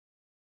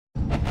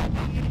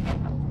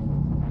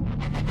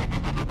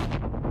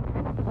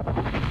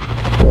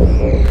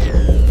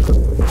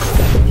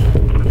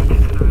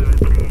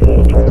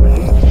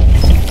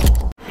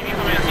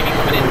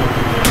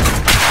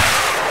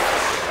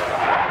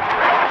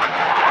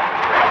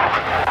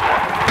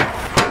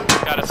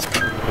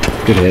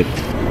Good hit.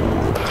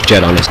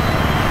 Jet on us.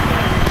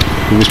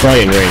 He was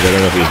probably in range, I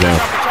don't know if he's now.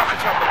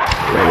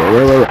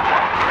 Where?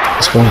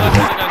 It's one of the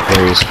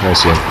areas. I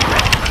see him.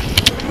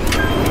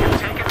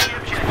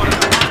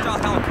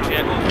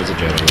 There's a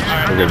jet.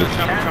 We're good.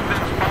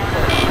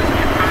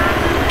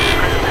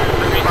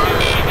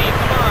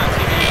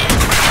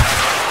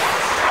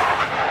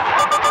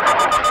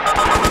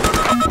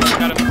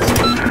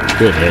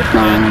 Good hit.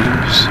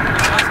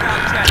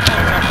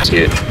 See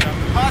it.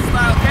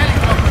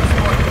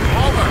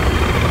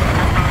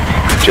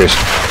 Cheers.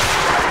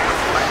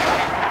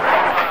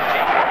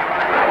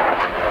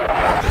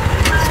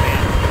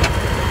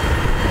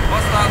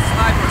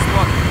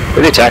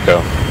 Where'd they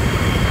taco?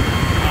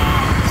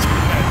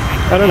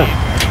 I don't know.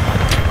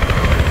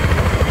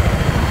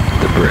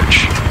 The bridge.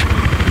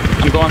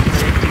 I'm going for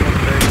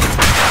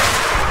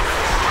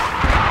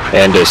 5130.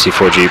 And a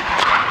C4 Jeep.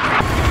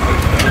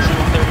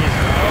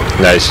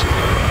 Nice.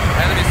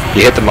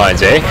 You hit the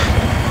mines, eh?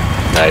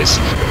 Nice.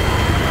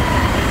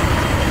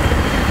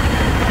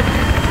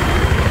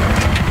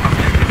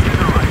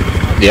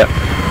 Yep.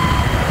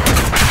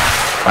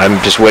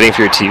 I'm just waiting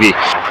for your TV.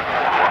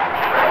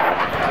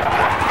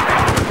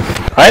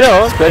 I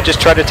know, but just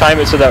try to time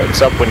it so that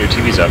it's up when your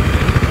TV's up.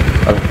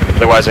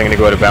 Otherwise I'm gonna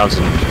go out of bounds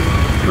and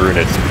ruin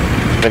it.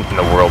 In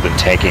the world in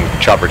tanking.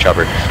 Chopper.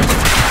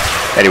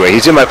 Anyway,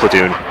 he's in my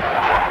platoon.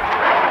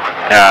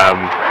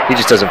 He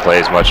just doesn't play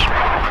as much.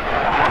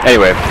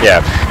 Anyway,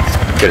 yeah,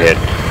 good hit.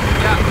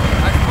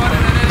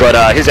 But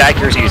his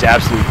accuracy is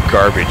absolute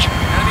garbage.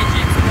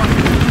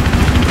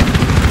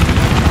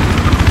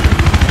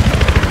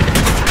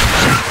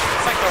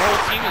 It's like the whole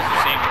team is the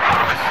same.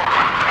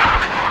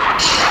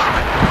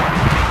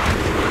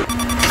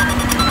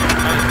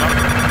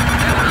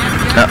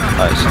 Oh,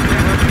 nice.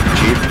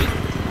 Jeep.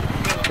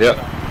 Yep.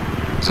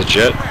 It's a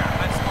jet.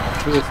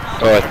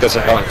 Oh, that's a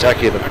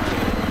attack either.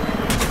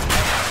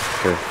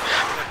 Okay.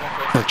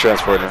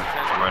 Transport now.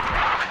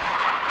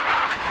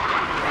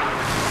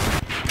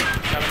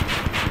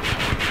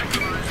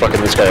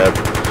 Fucking this guy up.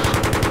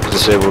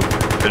 Disabled.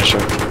 Finish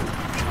him. I'm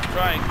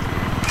trying.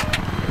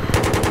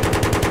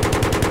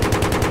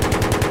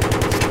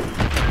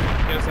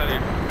 Get us out of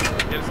here.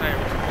 Get us out of here.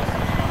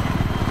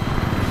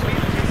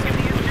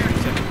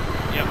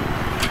 Yep.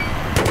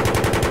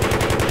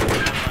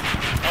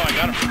 Oh, I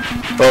got him.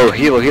 Oh,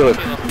 heal it.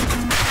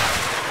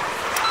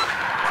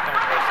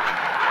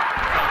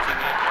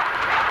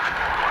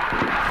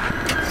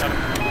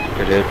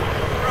 Good hit.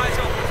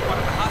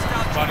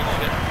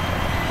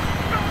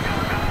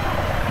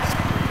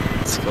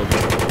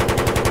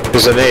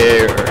 There's an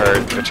AA or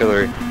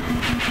artillery.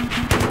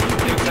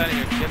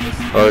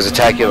 Oh, there's a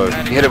tacular.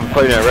 You hit him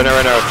quite now. Right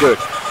now. Do it.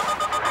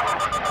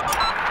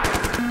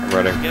 I'm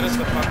running. Get us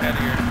the fuck out of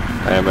here.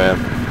 I am.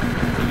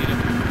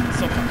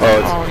 Oh,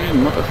 it's...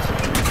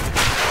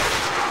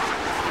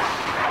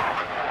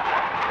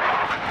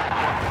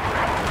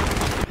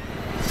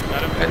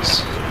 Nice.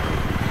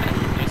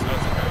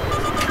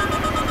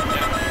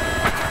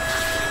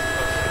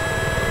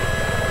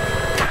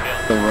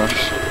 Play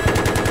rush.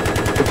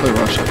 We'll play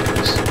rush after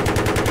this.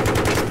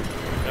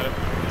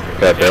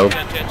 Got build. Stay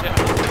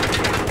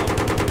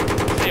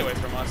away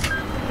from us.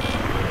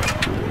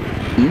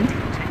 Hmm?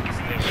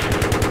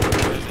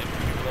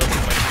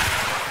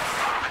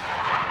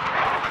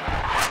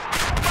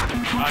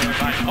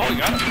 Oh, we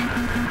got him.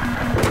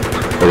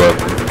 Hold up.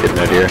 Getting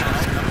out here.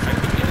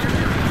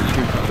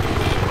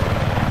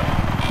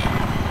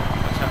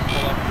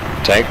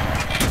 Tank.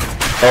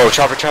 Oh,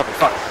 chopper.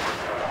 Fuck.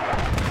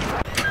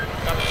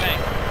 Got the tank.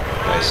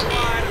 Nice.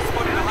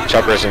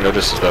 Chopper has no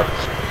distance though.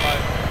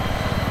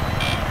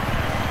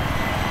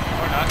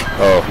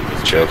 Oh,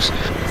 jokes.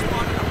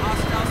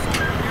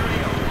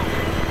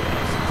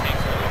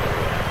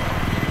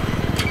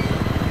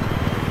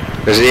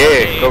 There's the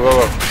AA. Go.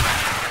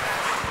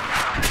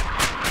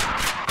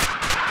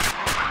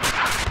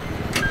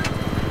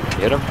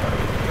 You hit him?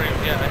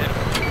 Yeah, I hit him.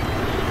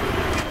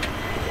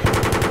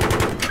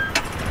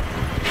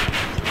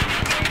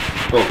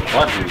 Oh,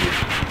 what do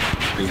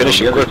you? Finish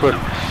him quick.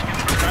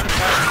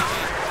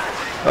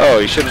 Oh,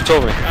 you should have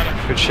told me.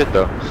 Good shit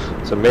though.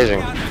 It's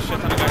amazing.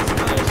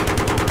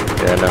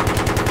 Yeah, I know.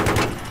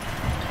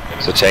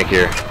 There's a tank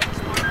here.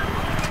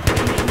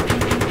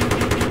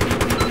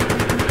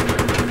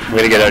 I'm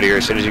gonna get out of here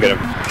as soon as you get him.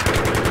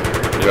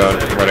 I'm going.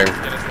 I'm running.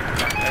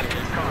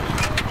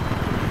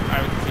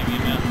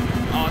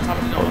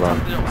 Hold on.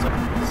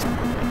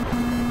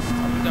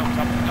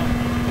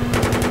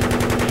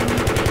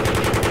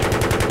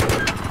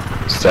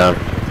 It's down.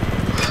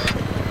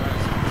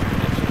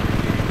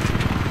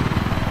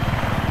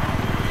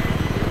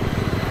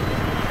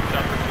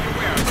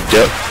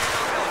 Yep.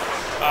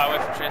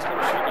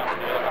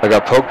 I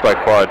got poked by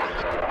quad.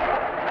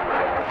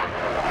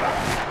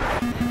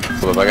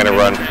 So am I gonna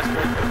run?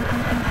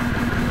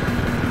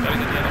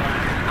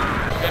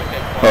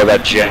 Oh,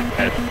 that jet.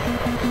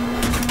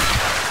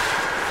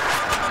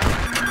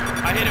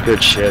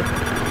 Good shit.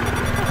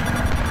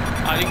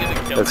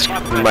 That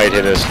might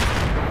hit us.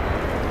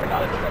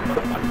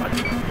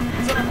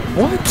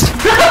 What?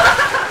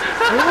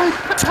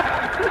 What?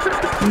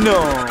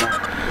 No.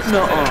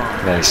 No.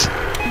 Nice.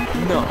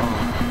 No.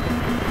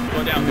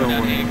 Go down, No go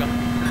down. way. Here you go.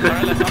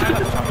 Alright, let's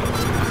chopper.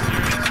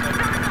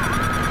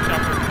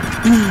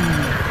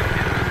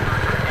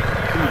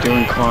 What are you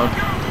doing, Claude?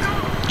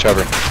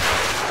 Chopper.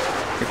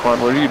 Hey, Claude,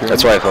 what are you doing?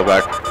 That's why I fell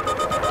back.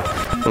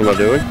 What am I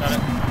doing? Got it.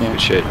 Yeah,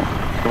 Good shit.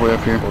 go way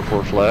up here.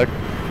 4-4 flag.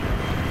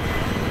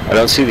 I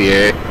don't see the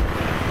A.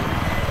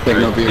 Take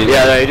no view.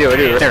 Yeah, no, I do,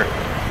 right there.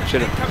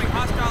 Should've.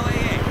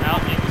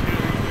 Out into.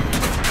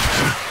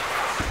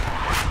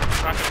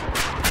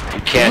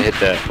 You can't hit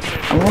that.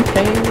 I'm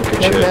okay.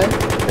 Good shit.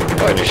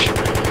 Finish.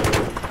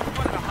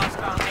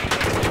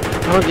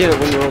 I don't get it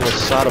when you're on the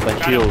side of a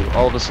hill,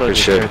 all of a sudden Good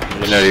shit. it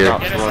Get out of here.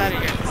 stops Get us out running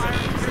of here.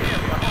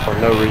 for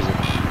no reason.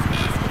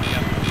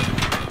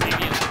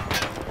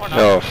 Or not.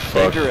 Oh,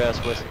 fuck. Save your ass,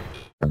 Wes.